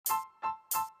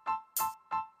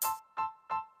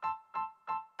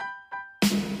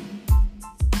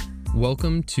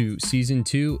Welcome to Season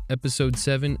 2, Episode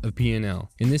 7 of P&L.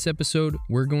 In this episode,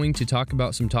 we're going to talk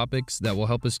about some topics that will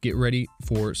help us get ready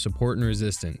for support and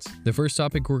resistance. The first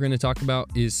topic we're going to talk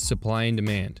about is supply and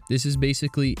demand. This is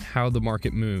basically how the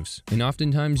market moves. And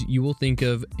oftentimes you will think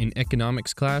of, in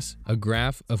economics class, a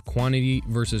graph of quantity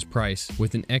versus price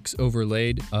with an X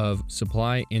overlaid of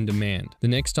supply and demand. The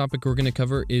next topic we're going to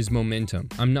cover is momentum.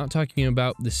 I'm not talking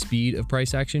about the speed of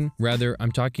price action, rather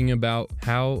I'm talking about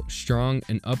how strong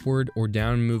an upward or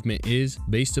down movement is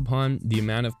based upon the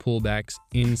amount of pullbacks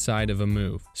inside of a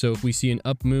move. So if we see an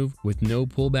up move with no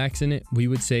pullbacks in it, we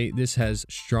would say this has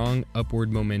strong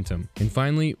upward momentum. And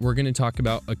finally, we're going to talk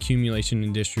about accumulation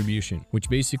and distribution, which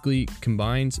basically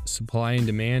combines supply and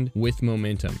demand with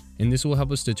momentum. And this will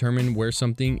help us determine where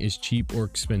something is cheap or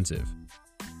expensive.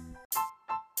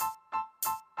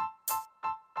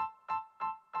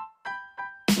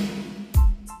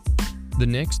 The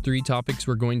next three topics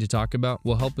we're going to talk about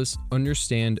will help us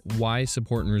understand why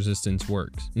support and resistance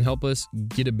works and help us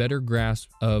get a better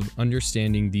grasp of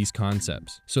understanding these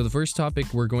concepts. So the first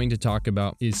topic we're going to talk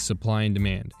about is supply and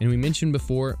demand. And we mentioned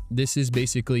before, this is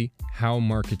basically how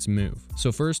markets move.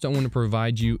 So first I want to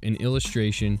provide you an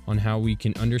illustration on how we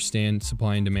can understand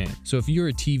supply and demand. So if you're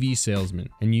a TV salesman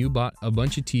and you bought a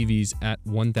bunch of TVs at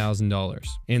 $1,000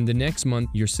 and the next month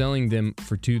you're selling them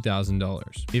for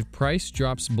 $2,000. If price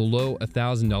drops below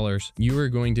 $1,000, you are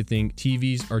going to think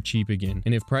TVs are cheap again.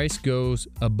 And if price goes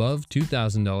above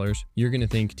 $2,000, you're going to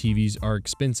think TVs are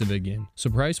expensive again. So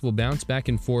price will bounce back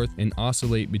and forth and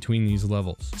oscillate between these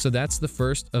levels. So that's the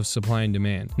first of supply and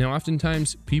demand. Now,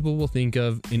 oftentimes people will think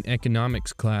of, in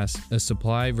economics class, a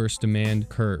supply versus demand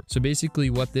curve. So basically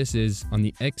what this is, on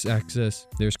the x-axis,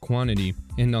 there's quantity,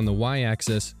 and on the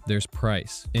y-axis, there's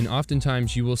price. And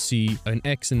oftentimes you will see an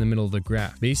X in the middle of the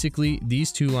graph. Basically,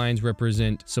 these two lines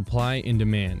represent supply and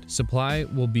demand. Supply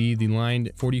will be the line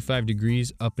 45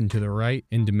 degrees up and to the right,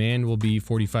 and demand will be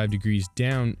 45 degrees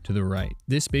down to the right.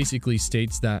 This basically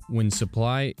states that when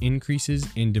supply increases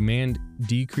and demand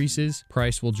decreases,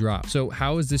 price will drop. So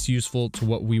how is this useful to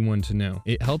what we want to know?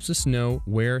 It helps us know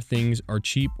where things are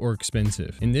cheap or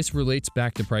expensive. And this relates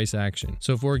back to price action.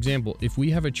 So for example, if we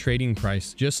have a trading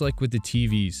price, just like with the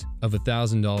TVs, of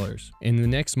 $1,000, and the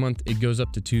next month it goes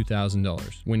up to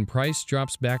 $2,000. When price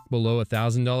drops back below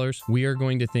 $1,000, we are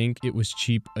going to think it was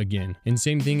cheap again. And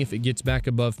same thing if it gets back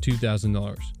above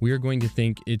 $2,000. We are going to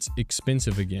think it's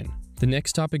expensive again. The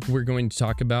next topic we're going to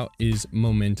talk about is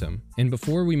momentum. And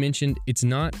before we mentioned, it's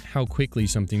not how quickly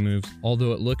something moves,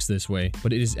 although it looks this way,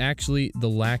 but it is actually the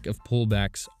lack of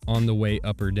pullbacks on the way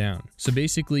up or down. So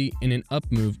basically, in an up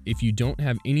move, if you don't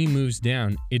have any moves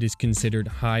down, it is considered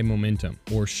high momentum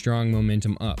or strong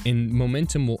momentum up. And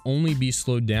momentum will only be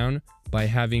slowed down by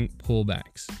having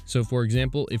pullbacks. So for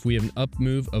example, if we have an up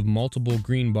move of multiple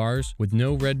green bars with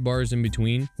no red bars in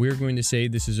between, we're going to say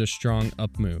this is a strong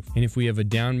up move. And if we have a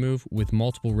down move with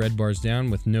multiple red bars down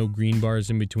with no green bars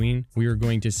in between, we are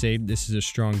going to say this is a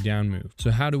strong down move.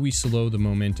 So how do we slow the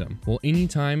momentum? Well,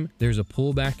 anytime there's a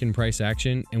pullback in price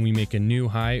action and we make a new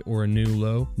high or a new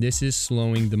low, this is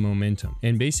slowing the momentum.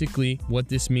 And basically what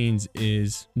this means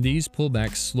is these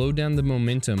pullbacks slow down the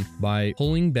momentum by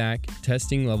pulling back,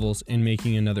 testing levels, and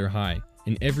making another high.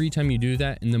 And every time you do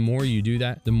that, and the more you do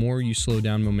that, the more you slow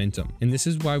down momentum. And this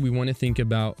is why we want to think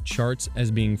about charts as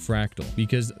being fractal,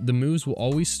 because the moves will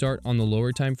always start on the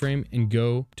lower time frame and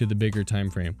go to the bigger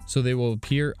time frame. So they will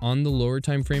appear on the lower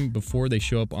time frame before they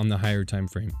show up on the higher time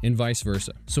frame, and vice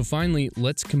versa. So finally,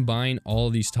 let's combine all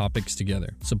of these topics together: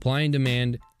 supply and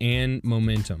demand and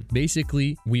momentum.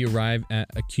 Basically, we arrive at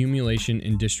accumulation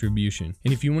and distribution.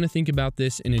 And if you want to think about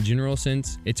this in a general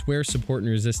sense, it's where support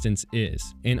and resistance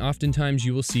is. And oftentimes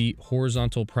you will see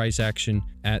horizontal price action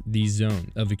at the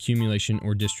zone of accumulation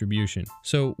or distribution.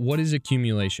 So what is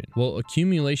accumulation? Well,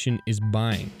 accumulation is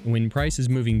buying. When price is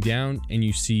moving down and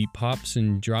you see pops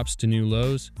and drops to new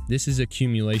lows, this is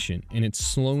accumulation, and it's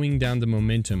slowing down the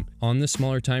momentum on the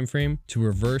smaller time frame to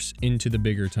reverse into the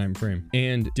bigger time frame.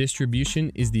 And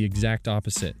distribution is the exact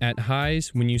opposite. At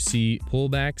highs, when you see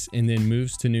pullbacks and then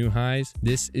moves to new highs,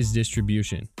 this is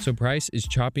distribution. So price is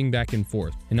chopping back and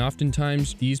forth. And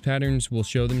oftentimes these patterns will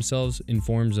show themselves in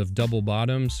forms of double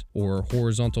bottoms or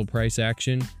horizontal price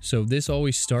action. So this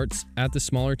always starts at the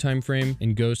smaller time frame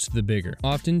and goes to the bigger.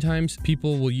 Oftentimes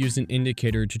people will use an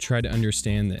indicator to try to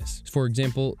understand this. For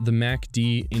example, the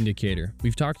MACD indicator.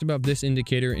 We've talked about this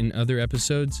indicator in other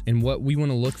episodes, and what we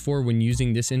want to look for when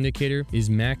using this indicator is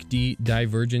MACD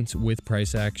divergence with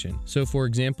price action. So for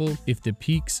example, if the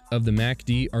peaks of the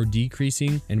MACD are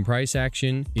decreasing and price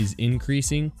action is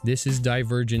increasing, this is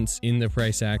divergence in the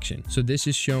price action. So this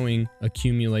is showing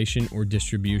accumulation or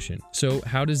distribution. So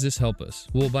how does this help us?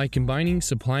 Well, by combining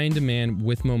supply and demand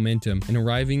with momentum and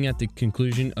arriving at the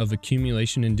conclusion of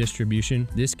accumulation and distribution,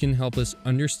 this can help us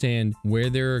understand where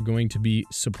there are going to be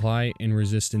supply and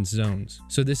resistance zones.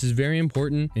 So this is very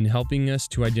important in helping us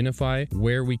to identify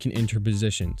where we can enter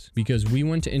positions, because we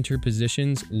want to enter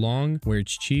positions long where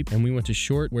it's cheap and we want to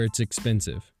short where it's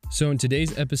expensive. So in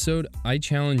today's episode, I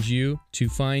challenge you to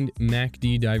find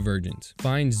MACD divergence.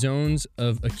 Find zones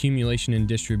of accumulation and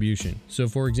distribution. So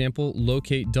for example,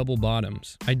 locate double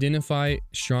bottoms. Identify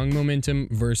strong momentum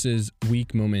versus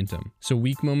weak momentum. So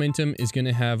weak momentum is going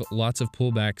to have lots of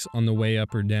pullbacks on the way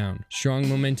up or down. Strong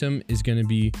momentum is going to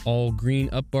be all green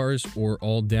up bars or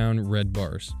all down red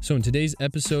bars. So in today's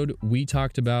episode, we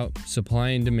talked about supply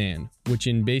and demand, which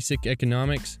in basic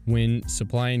economics, when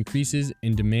supply increases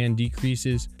and demand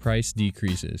decreases, price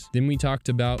decreases. Then we talked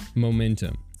about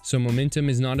momentum. So momentum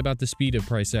is not about the speed of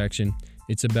price action,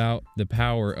 it's about the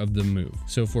power of the move.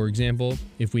 So for example,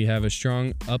 if we have a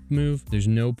strong up move, there's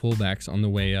no pullbacks on the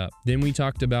way up. Then we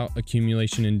talked about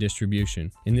accumulation and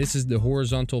distribution. And this is the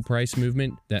horizontal price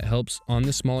movement that helps on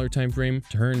the smaller time frame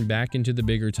turn back into the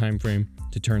bigger time frame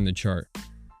to turn the chart.